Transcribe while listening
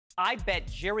I bet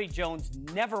Jerry Jones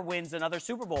never wins another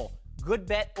Super Bowl. Good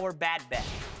bet or bad bet?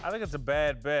 I think it's a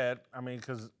bad bet. I mean,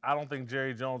 because I don't think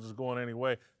Jerry Jones is going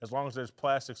anyway. As long as there's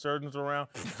plastic surgeons around,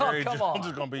 Jerry Jones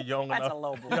is going to be young enough. That's a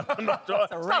low blow.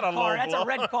 That's a red card. That's a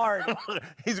red card.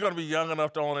 He's going to be young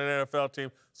enough to own an NFL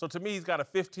team. So to me, he's got a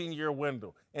 15-year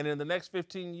window. And in the next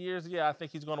 15 years, yeah, I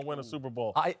think he's going to win a Super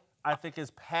Bowl. I think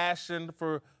his passion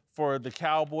for the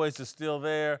Cowboys is still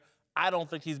there. I don't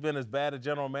think he's been as bad a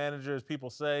general manager as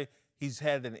people say. He's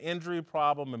had an injury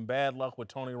problem and bad luck with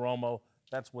Tony Romo.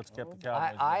 That's what's kept the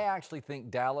Cowboys. I actually think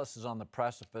Dallas is on the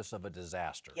precipice of a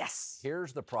disaster. Yes.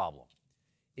 Here's the problem,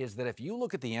 is that if you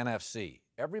look at the NFC,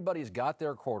 everybody's got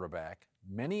their quarterback.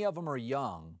 Many of them are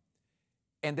young.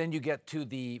 And then you get to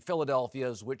the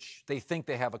Philadelphias, which they think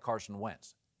they have a Carson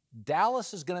Wentz.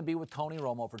 Dallas is going to be with Tony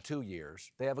Romo for 2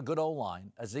 years. They have a good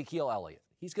O-line, Ezekiel Elliott.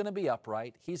 He's going to be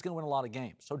upright. He's going to win a lot of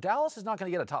games. So Dallas is not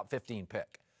going to get a top 15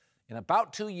 pick. In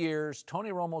about 2 years,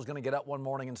 Tony Romo is going to get up one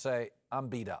morning and say, I'm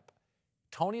beat up.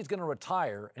 Tony is going to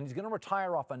retire, and he's going to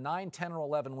retire off a 9, 10, or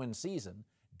 11 win season.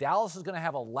 Dallas is going to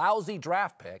have a lousy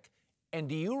draft pick. And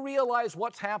do you realize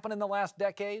what's happened in the last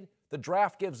decade? The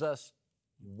draft gives us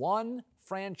one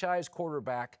franchise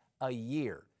quarterback a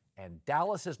year. And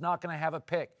Dallas is not going to have a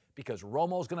pick because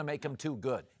Romo's going to make him too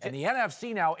good. And the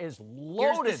NFC now is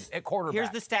loaded at quarterback.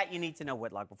 Here's the stat you need to know,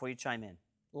 Whitlock, before you chime in.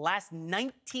 Last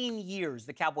 19 years,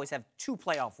 the Cowboys have 2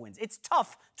 playoff wins. It's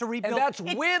tough to rebuild. And that's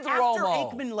with Romo. After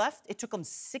Aikman left, it took them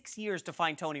 6 years to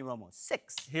find Tony Romo.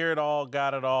 6. Hear it all,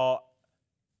 got it all.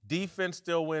 Defense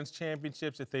still wins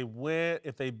championships. If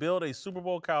they build a Super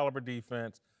Bowl caliber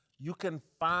defense, you can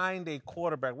find a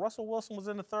quarterback. Russell Wilson was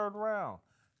in the 3rd round.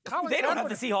 They don't have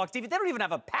the Seahawks defense. They don't even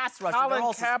have a pass rusher. Colin They're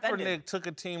all Kaepernick suspended. took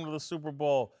a team to the Super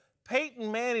Bowl.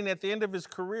 Peyton Manning, at the end of his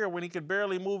career, when he could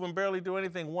barely move and barely do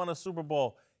anything, won a Super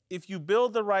Bowl. If you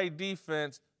build the right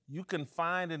defense, you can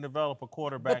find and develop a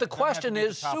quarterback. But the question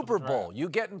is Super Bowl. You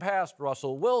getting past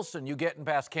Russell Wilson. You getting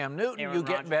past Cam Newton. You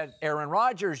getting past Aaron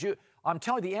Rodgers. I'm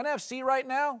telling you, the NFC right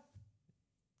now,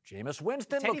 Jameis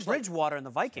Winston Teddy looks Bridgewater and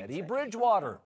the Vikings. Teddy Bridgewater.